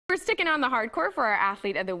We're sticking on the hardcore for our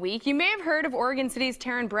Athlete of the Week. You may have heard of Oregon City's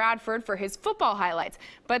Teron Bradford for his football highlights,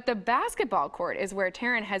 but the basketball court is where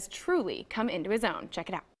Teron has truly come into his own. Check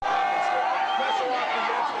it out.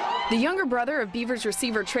 The younger brother of Beavers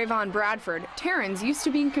receiver Teron Bradford, Teron's used to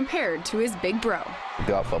being compared to his big bro.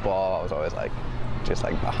 Throughout football, I was always just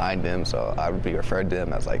behind him, so I would be referred to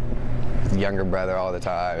him as his younger brother all the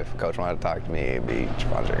time. If coach wanted to talk to me, it'd be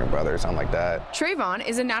Trevon's younger brother or something like that. Teron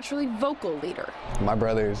is a naturally vocal leader. My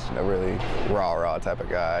brother's a really rah-rah type of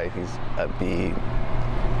guy. He's upbeat,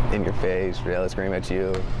 in your face, ready to scream at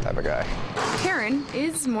you type of guy. Teron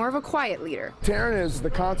is more of a quiet leader. Teron is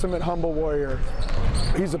the consummate humble warrior.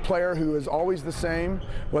 He's a player who is always the same,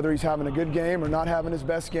 whether he's having a good game or not having his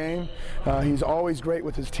best game. He's always great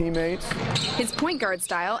with his teammates. His point guard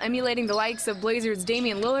style emulating the likes of Blazers'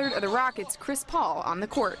 Damian Lillard or the Rockets' Chris Paul on the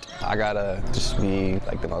court. I gotta just be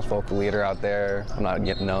the most vocal leader out there. I'm not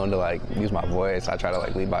getting known to use my voice. I try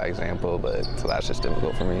to lead by example, but so that's just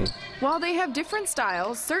difficult for me. While they have different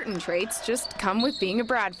styles, certain traits just come with being a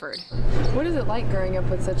Bradford. What is it like growing up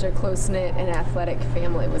with such a close-knit and athletic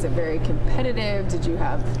family? Was it very competitive? Did you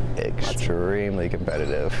have... Extremely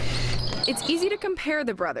competitive. It's easy to compare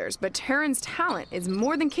the brothers, but Teron's talent is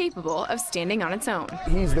more than capable of standing on its own.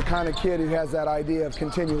 He's the kind of kid who has that idea of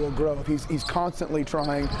continual growth. He's constantly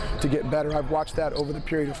trying to get better. I've watched that over the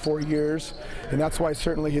period of 4 years, and that's why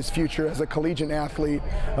certainly his future as a collegiate athlete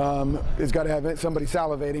has got to have somebody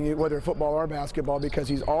salivating, whether football or basketball, because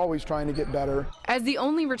he's always trying to get better. As the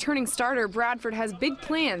only returning starter, Bradford has big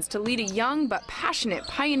plans to lead a young but passionate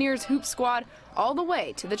Pioneers hoop squad all the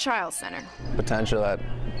way to the Child Center. Potential that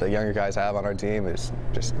the younger guys have on our team is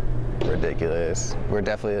just ridiculous. We're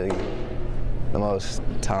definitely the most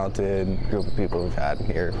talented group of people we've had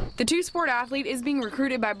here. The two-sport athlete is being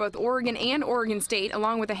recruited by both Oregon and Oregon State,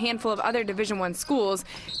 along with a handful of other Division I schools.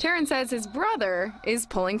 Teron says his brother is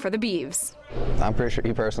pulling for the Beavs. I'm pretty sure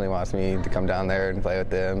he personally wants me to come down there and play with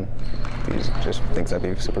them. He just thinks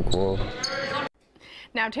that'd be super cool.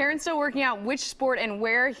 Now, Teron's still working out which sport and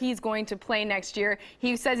where he's going to play next year.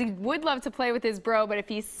 He says he would love to play with his bro, but if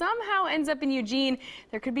he somehow ends up in Eugene,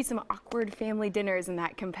 there could be some awkward family dinners in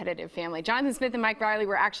that competitive family. Jonathan Smith and Mike Riley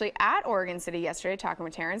were actually at Oregon City yesterday talking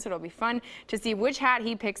with Teron, so it'll be fun to see which hat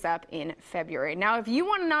he picks up in February. Now, if you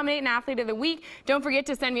want to nominate an Athlete of the Week, don't forget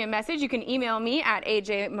to send me a message. You can email me at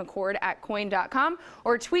ajmccord@coin.com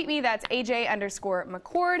or tweet me. That's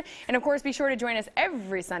AJ_McCord. And of course, be sure to join us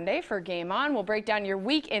every Sunday for Game On. We'll break down your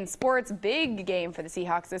week in sports. Big game for the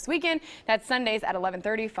Seahawks this weekend. That's Sundays at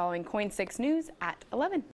 11:30 following KOIN 6 News at 11.